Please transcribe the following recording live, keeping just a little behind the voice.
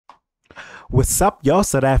What's up, y'all?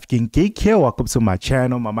 s.a.geek here. Welcome to my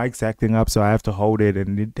channel. My mic's acting up, so I have to hold it,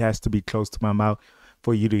 and it has to be close to my mouth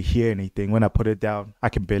for you to hear anything. When I put it down, I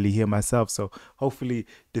can barely hear myself, so hopefully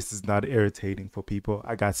this is not irritating for people.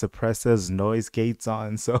 I got suppressors, noise gates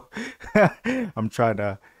on, so I'm trying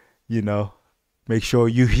to, make sure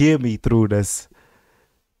you hear me through this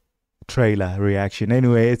trailer reaction.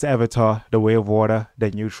 Anyway, it's Avatar, The Way of Water,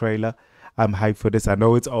 the new trailer. I'm hyped for this. I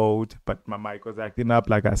know it's old, but my mic was acting up,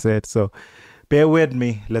 like I said, so bear with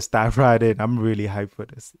me. Let's dive right in. I'm really hyped for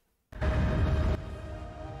this.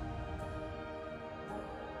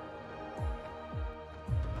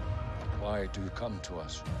 Why do you come to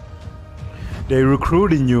us? They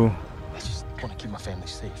recruiting you. I just want to keep my family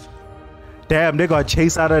safe. Damn, they got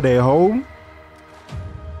chased out of their home?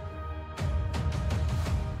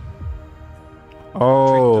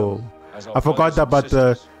 Oh, I forgot about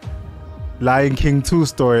the Lion King 2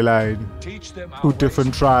 storyline. Two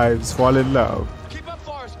different tribes fall in love. Keep up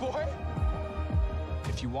for us, boy.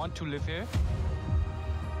 If you want to live here,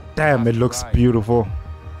 damn, it looks beautiful.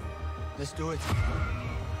 let's do it.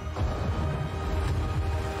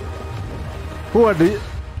 Who are they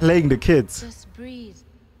playing the kids? Just breathe.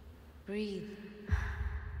 Breathe.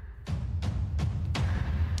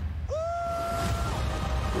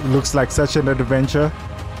 Looks like such an adventure.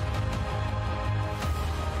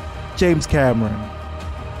 James Cameron.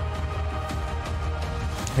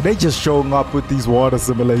 And they just showing up with these water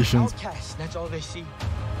simulations. Outcast, that's all they see.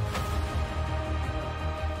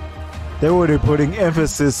 They were putting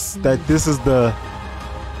emphasis that this is the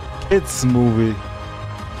kids movie.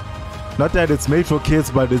 Not that it's made for kids,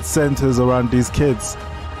 but it centers around these kids.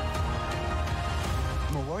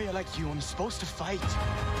 I'm a warrior like you. I'm supposed to fight.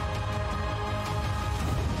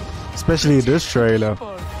 Especially in this trailer.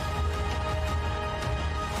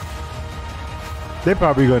 They're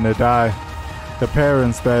probably gonna die. The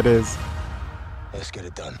parents, that is. Let's get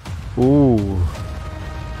it done. Ooh.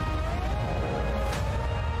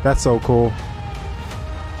 That's so cool.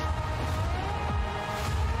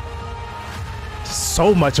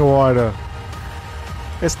 So much water.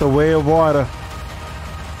 It's the way of water.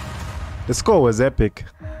 The score was epic.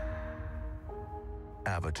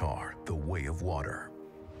 Avatar, The Way of Water.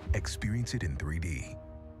 Experience it in 3D.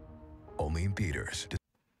 Only in theaters.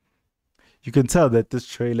 You can tell that this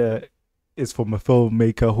trailer is from a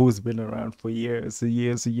filmmaker who's been around for years and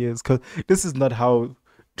years and years, because this is not how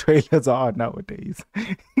trailers are nowadays.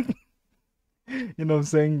 You know what I'm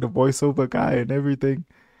saying? The voiceover guy and everything.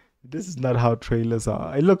 This is not how trailers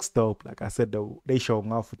are. It looks dope. Like I said, they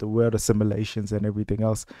showing off with the weather simulations and everything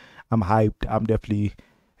else. I'm hyped. I'm definitely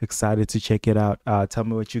excited to check it out. Tell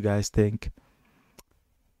me what you guys think.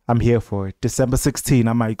 I'm here for it. December 16th,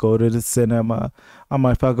 I might go to the cinema. I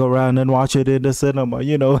might fuck around and watch it in the cinema.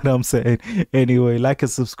 You know what I'm saying? Anyway, like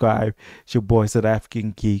and subscribe. It's your boy,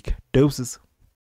 s.a.geek. Deuces.